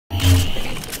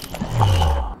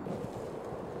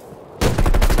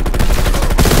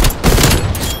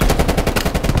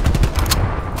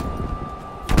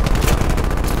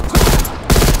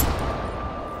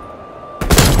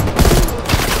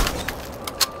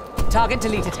Target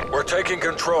deleted. We're taking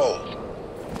control.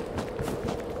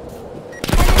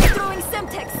 Enemy throwing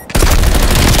Semtex.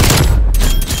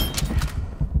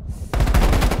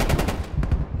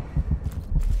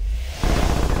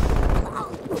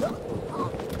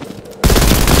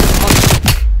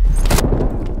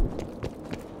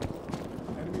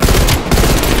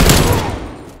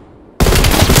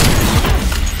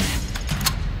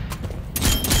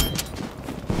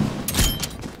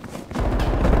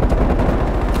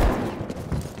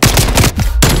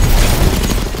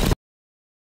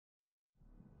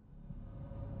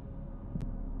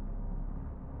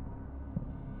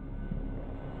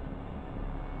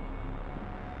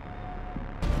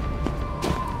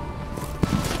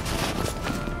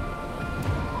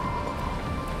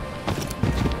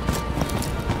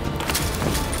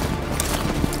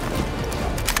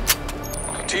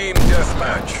 Team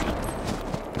deathmatch.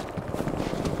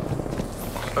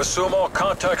 Assume all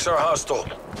contacts are hostile.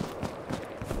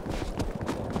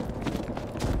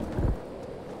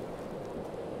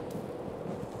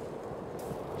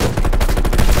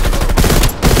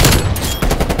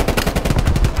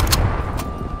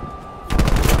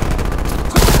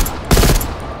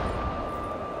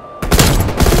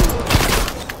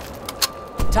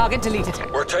 Target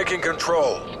deleted. We're taking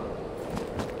control.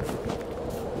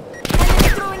 Enemy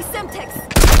throwing Semtex.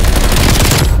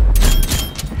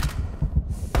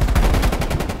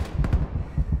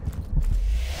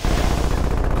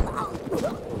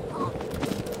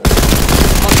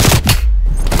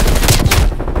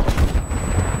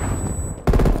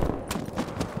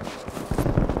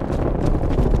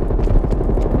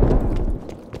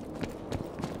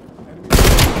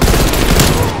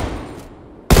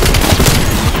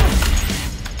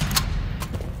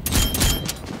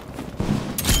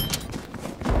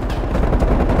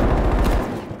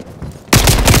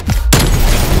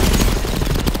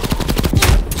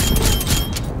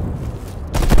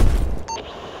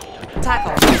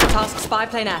 Tackle. Task spy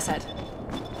plane asset.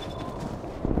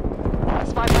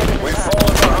 Spy plane We've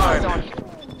fallen behind.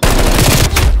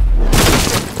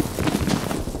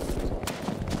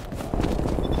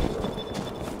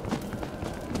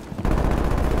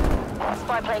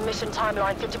 Spy plane mission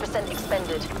timeline 50%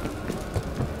 expended.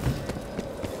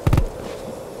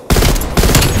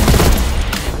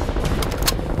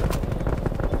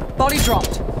 Body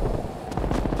dropped.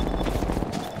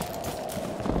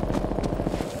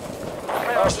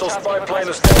 Hostile spy plane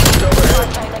established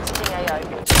overhead. Spy plane exiting AO.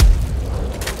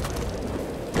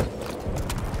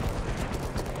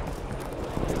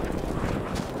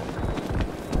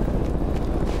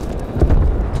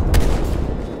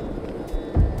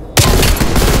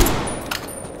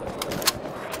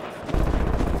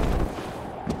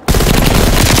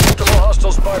 Multiple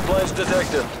hostile spy planes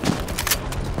detected.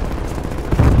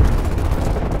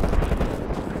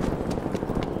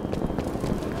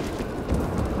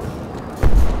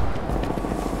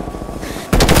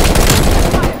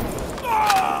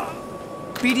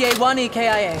 BDA-1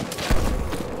 EKIA.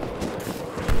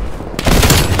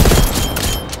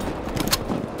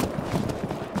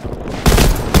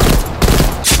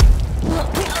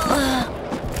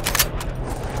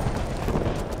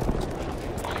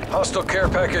 Hostile care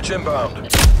package inbound.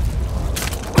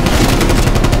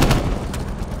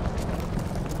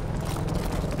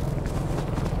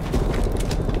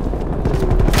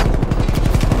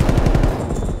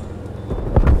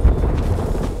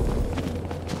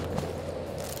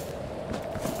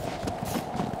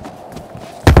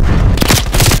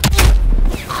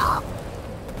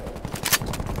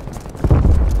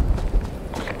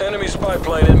 Enemy spy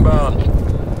plane inbound.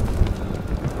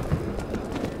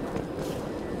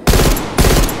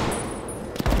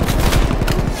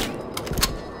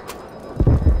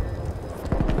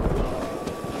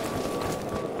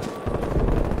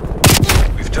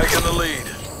 We've taken the lead.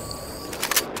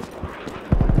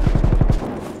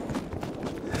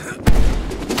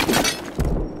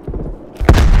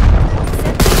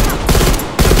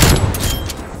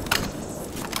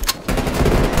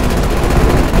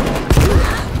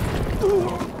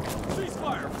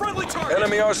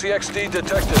 Enemy RCXD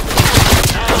detected.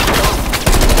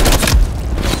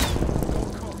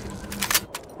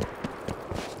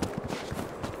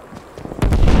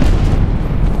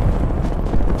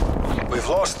 We've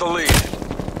lost the lead.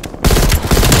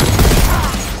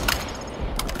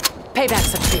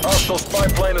 Payback's a bitch. Hostile spy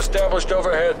plane established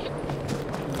overhead.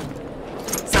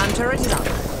 Sound turret is up.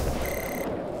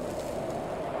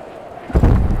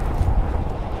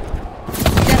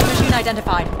 Death machine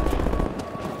identified.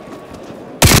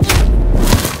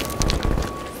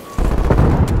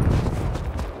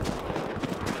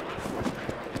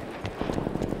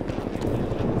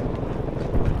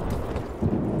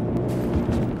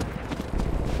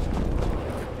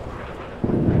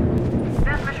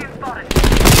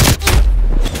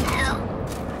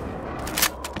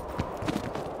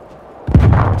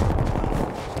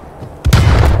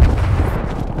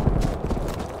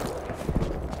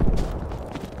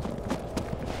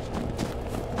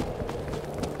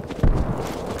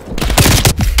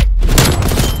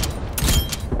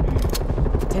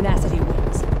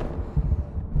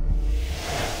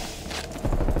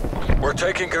 We're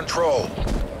taking control.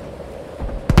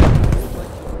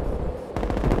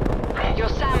 Your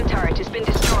SAM turret has been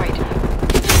destroyed.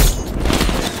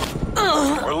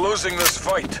 We're losing this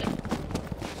fight.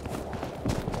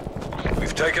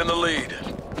 We've taken the lead.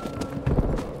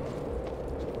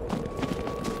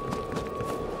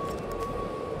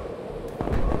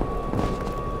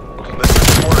 This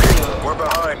isn't working. We're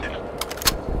behind.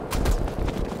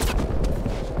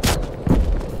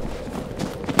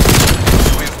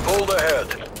 We've pulled ahead.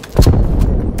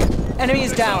 Enemy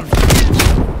is down.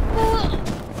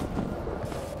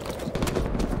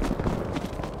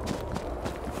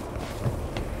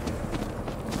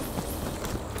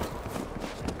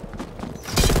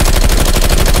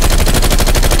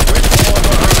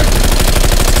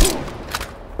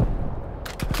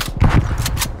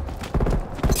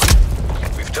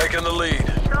 Taking the lead.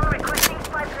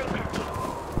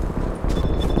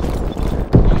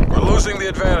 We're losing the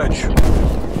advantage.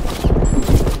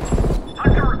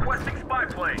 Hunter requesting spy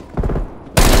plane.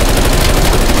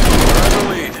 We're in the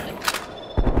lead.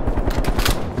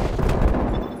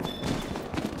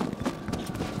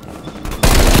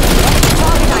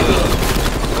 Target ID.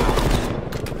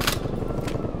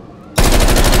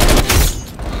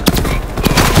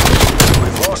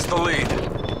 We've lost the lead.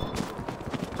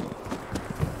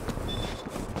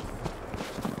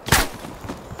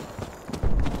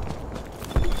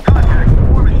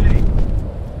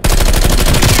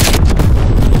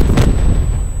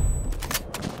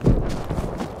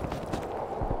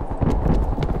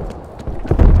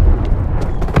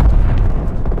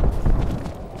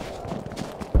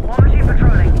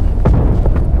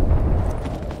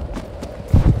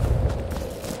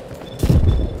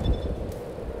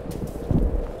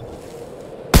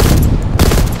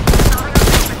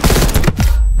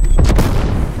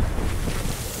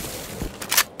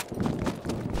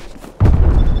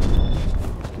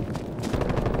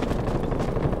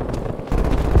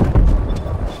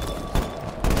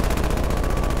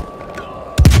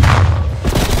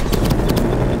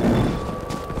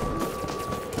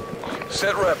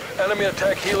 Set rep. Enemy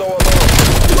attack helo above.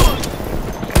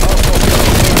 Hostile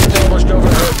established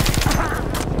overhead.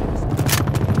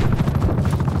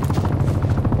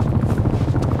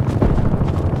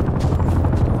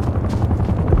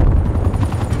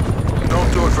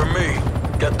 Don't do it for me.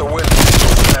 Get the win.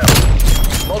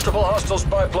 Now. Multiple hostile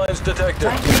spy planes detected.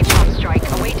 Napalm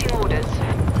strike awaiting orders.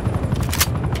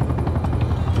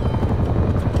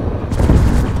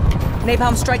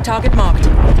 Napalm strike target marked.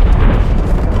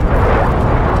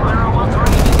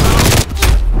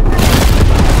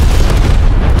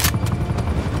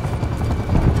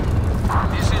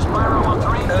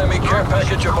 Enemy care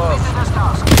package above.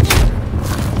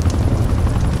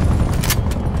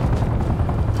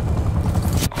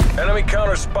 Enemy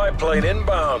counter spy plane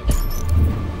inbound.